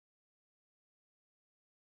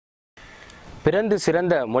பிறந்து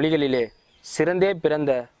சிறந்த மொழிகளிலே சிறந்தே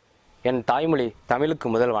பிறந்த என் தாய்மொழி தமிழுக்கு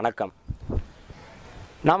முதல் வணக்கம்.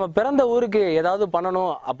 நாம் பிறந்த ஊருக்கு ஏதாவது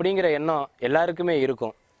பண்ணணும் அப்படிங்கிற எண்ணம் எல்லாருக்குமே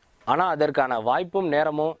இருக்கும். ஆனால் அதற்கான வாய்ப்பும்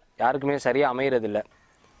நேரமும் யாருக்குமே சரியாக அமைகிறதில்ல.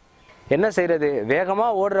 என்ன செய்கிறது?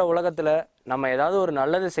 வேகமாக ஓடுற உலகத்தில் நம்ம ஏதாவது ஒரு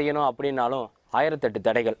நல்லது செய்யணும் அப்படின்னாலும் 1008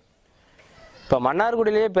 தடைகள். இப்போ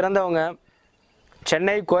மன்னார்குடியிலேயே பிறந்தவங்க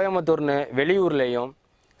சென்னை, கோயம்புத்தூர்னு வெளியூர்லேயும்,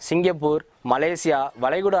 சிங்கப்பூர், மலேசியா,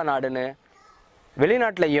 வளைகுடா நாடுன்னு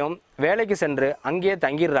வெளிநாட்டிலையும் வேலைக்கு சென்று அங்கேயே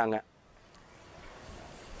தங்கிடுறாங்க.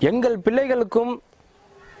 எங்கள் பிள்ளைகளுக்கும்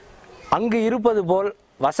அங்கு இருப்பது போல்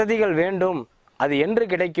வசதிகள் வேண்டும், அது என்று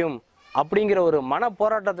கிடைக்கும் அப்படிங்கிற ஒரு மன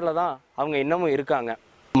போராட்டத்தில் தான் அவங்க இன்னமும் இருக்காங்க.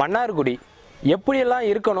 மன்னார்குடி எப்படியெல்லாம்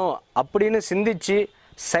இருக்கணும் அப்படின்னு சிந்தித்து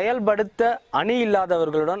செயல்படுத்த அணி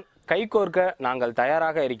இல்லாதவர்களுடன் கைகோர்க்க நாங்கள்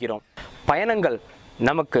தயாராக இருக்கிறோம். பயணங்கள்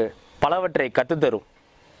நமக்கு பலவற்றை கற்றுத்தரும்.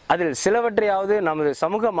 அதில் சிலவற்றையாவது நமது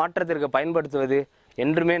சமூக மாற்றத்திற்கு பயன்படுத்துவது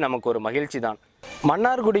என்றுமே நமக்கு ஒரு மகிழ்ச்சி தான்.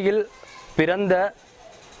 மன்னார்குடியில் பிறந்த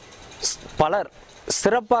பலர்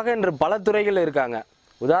சிறப்பாக இன்று பல துறைகள் இருக்காங்க.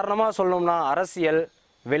 உதாரணமாக சொல்லணும்னா அரசியல்,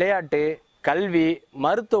 விளையாட்டு, கல்வி,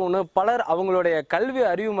 மருத்துவம்னு பலர் அவங்களுடைய கல்வி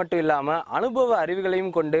அறிவு மட்டும் இல்லாமல் அனுபவ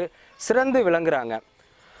அறிவுகளையும் கொண்டு சிறந்து விளங்குறாங்க.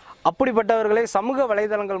 அப்படிப்பட்டவர்களை சமூக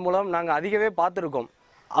வலைதளங்கள் மூலம் நாங்கள் அதிகவே பார்த்துருக்கோம்.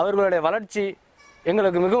 அவர்களுடைய வளர்ச்சி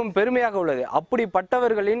எங்களுக்கு மிகவும் பெருமையாக உள்ளது.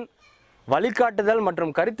 அப்படிப்பட்டவர்களின் வழிகாட்டுதல்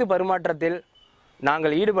மற்றும் கருத்து பரிமாற்றத்தில்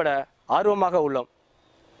நாங்கள் ஈடுபட ஆர்வமாக உள்ளோம்.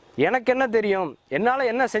 எனக்கு என்ன தெரியும், என்னால்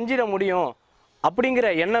என்ன செஞ்சிட முடியும் அப்படிங்கிற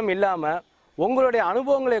எண்ணம் இல்லாமல் உங்களுடைய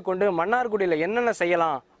அனுபவங்களை கொண்டு மன்னார்குடியில் என்னென்ன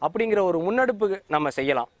செய்யலாம் அப்படிங்கிற ஒரு முன்னெடுப்பு நம்ம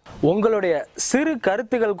செய்யலாம். உங்களுடைய சிறு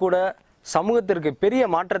கருத்துக்கள் கூட சமூகத்திற்கு பெரிய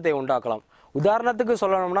மாற்றத்தை உண்டாக்கலாம். உதாரணத்துக்கு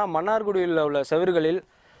சொல்லணும்னா மன்னார்குடியில் உள்ள செவர்களில்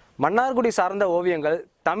மன்னார்குடி சார்ந்த ஓவியங்கள்,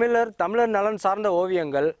 தமிழர் நலன் சார்ந்த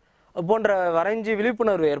ஓவியங்கள் போன்ற வரைஞ்சி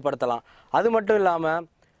விழிப்புணர்வு ஏற்படுத்தலாம். அது மட்டும் இல்லாமல்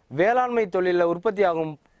வேளாண்மை தொழிலில்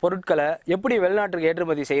உற்பத்தியாகும் பொருட்களை எப்படி வெளிநாட்டுக்கு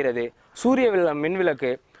ஏற்றுமதி செய்கிறது, சூரிய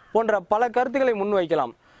மின்விளக்கு போன்ற பல கருத்துக்களை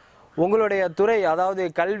முன்வைக்கலாம். உங்களுடைய துறை, அதாவது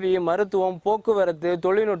கல்வி, மருத்துவம், போக்குவரத்து,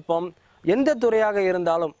 தொழில்நுட்பம், எந்த துறையாக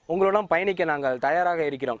இருந்தாலும் உங்களுடன் பயணிக்க நாங்கள் தயாராக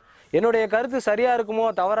இருக்கிறோம். என்னுடைய கருத்து சரியாக இருக்குமோ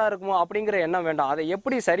தவறாக இருக்குமோ அப்படிங்கிற எண்ணம் வேண்டாம். அதை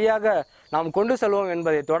எப்படி சரியாக நாம் கொண்டு செல்வோம்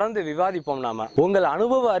என்பதை தொடர்ந்து விவாதிப்போம். நாம் உங்கள்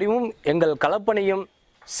அனுபவ அறிவும் எங்கள் கலப்பணியும்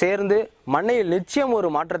சேர்ந்து மண்ணையில் நிச்சயம்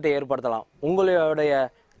ஒரு மாற்றத்தை ஏற்படுத்தலாம். உங்களுடைய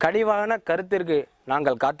கனிவான கருத்திற்கு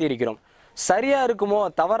நாங்கள் காத்திருக்கிறோம். சரியாக இருக்குமோ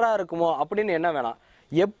தவறாக இருக்குமோ அப்படின்னு என்ன வேணாம்,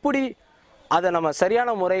 எப்படி அதை நம்ம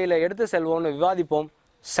சரியான முறையில் எடுத்து செல்வோம்னு விவாதிப்போம்,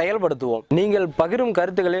 செயல்படுத்துவோம். நீங்கள் பகிரும்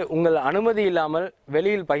கருத்துக்களை உங்கள் அனுமதி இல்லாமல்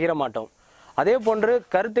வெளியில் பகிர மாட்டோம். அதே போன்று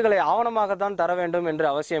கருத்துக்களை ஆவணமாகத்தான் தர வேண்டும் என்று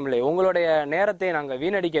அவசியமில்லை. உங்களுடைய நேரத்தை நாங்கள்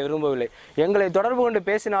வீணடிக்க விரும்பவில்லை. எங்களை தொடர்பு கொண்டு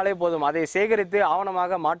பேசினாலே போதும், அதை சேகரித்து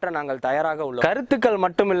ஆவணமாக மாற்ற நாங்கள் தயாராக உள்ளோம். கருத்துக்கள்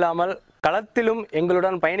மட்டுமில்லாமல் களத்திலும்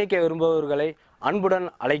எங்களுடன் பயணிக்க விரும்புபவர்களை அன்புடன்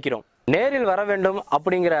அழைக்கிறோம். நேரில் வர வேண்டும்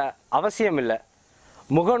அப்படிங்கிற அவசியம் இல்லை.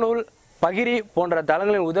 முகநூல், பகிரி போன்ற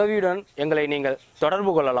தளங்களின் உதவியுடன் எங்களை நீங்கள்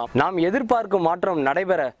தொடர்பு கொள்ளலாம். நாம் எதிர்பார்க்கும் மாற்றம்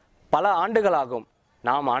நடைபெற பல ஆண்டுகளாகும்.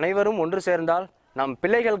 நாம் அனைவரும் ஒன்று சேர்ந்தால் நம்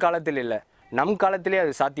பிள்ளைகள் காலத்தில் இல்லை, நம் காலத்திலே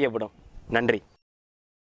அது சாத்தியப்படும். நன்றி.